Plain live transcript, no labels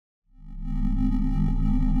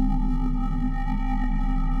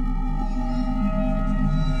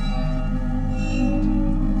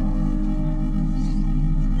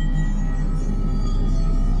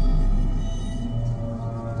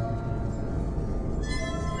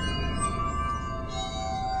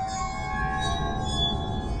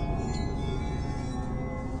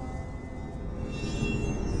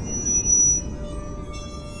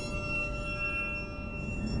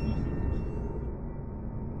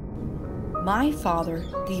My Father,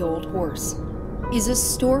 the Old Horse is a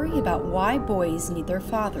story about why boys need their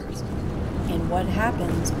fathers and what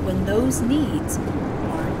happens when those needs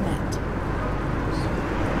aren't met.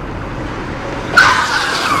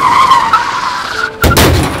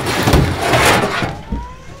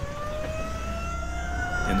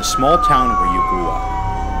 In the small town where you grew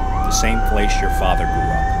up, the same place your father grew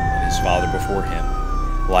up, and his father before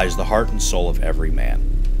him, lies the heart and soul of every man.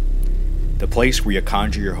 The place where you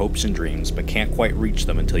conjure your hopes and dreams but can't quite reach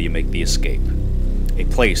them until you make the escape. A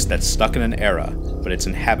place that's stuck in an era, but its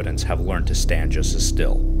inhabitants have learned to stand just as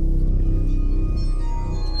still.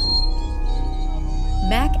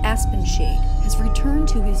 Mac Aspenshade has returned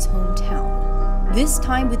to his hometown, this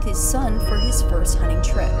time with his son for his first hunting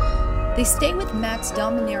trip. They stay with Mac's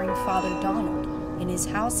domineering father Donald in his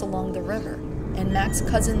house along the river, and Mac's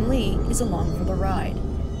cousin Lee is along for the ride.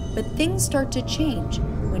 But things start to change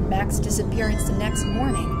when Mac's disappearance the next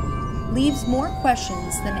morning leaves more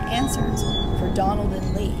questions than answers for Donald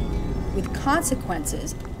and Lee, with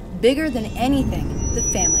consequences bigger than anything the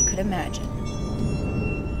family could imagine.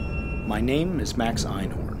 My name is Max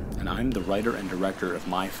Einhorn, and I'm the writer and director of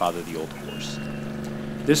My Father the Old Horse.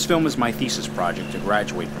 This film is my thesis project to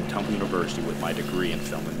graduate from Temple University with my degree in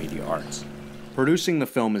film and media arts. Producing the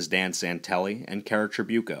film is Dan Santelli and Kara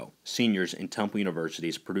Tribuco, seniors in Temple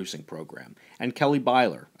University's producing program, and Kelly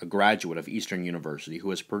Byler, a graduate of Eastern University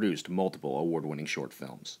who has produced multiple award-winning short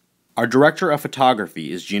films. Our director of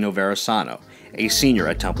photography is Gino Verasano, a senior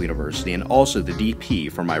at Temple University and also the DP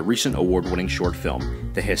for my recent award-winning short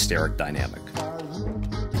film, The Hysteric Dynamic.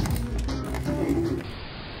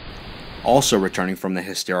 Also returning from The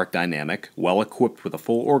Hysteric Dynamic, well equipped with a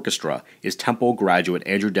full orchestra, is Temple graduate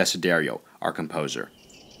Andrew Desiderio, our composer.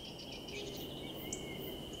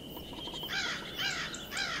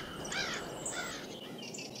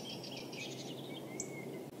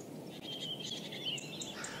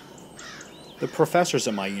 The professors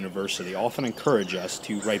at my university often encourage us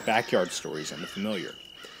to write backyard stories and the familiar.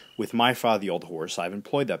 With My Father the Old Horse, I've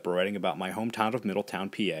employed that by writing about my hometown of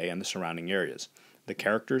Middletown, PA, and the surrounding areas. The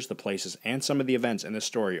characters, the places, and some of the events in the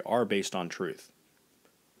story are based on truth.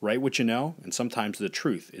 Write what you know, and sometimes the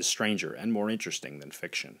truth is stranger and more interesting than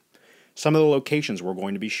fiction. Some of the locations we're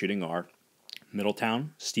going to be shooting are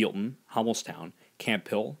Middletown, Steelton, Hummelstown, Camp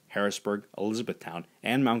Hill, Harrisburg, Elizabethtown,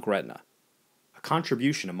 and Mount Gretna. A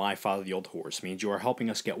contribution to My Father the Old Horse means you are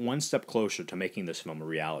helping us get one step closer to making this film a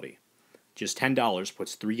reality. Just $10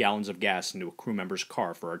 puts 3 gallons of gas into a crew member's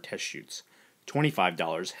car for our test shoots.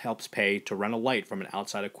 $25 helps pay to rent a light from an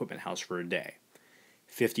outside equipment house for a day.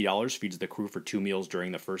 $50 feeds the crew for 2 meals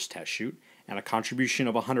during the first test shoot, and a contribution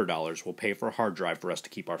of $100 will pay for a hard drive for us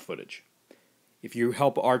to keep our footage. If you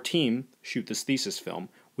help our team shoot this thesis film,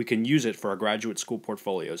 we can use it for our graduate school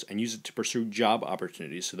portfolios and use it to pursue job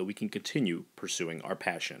opportunities so that we can continue pursuing our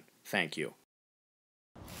passion. Thank you.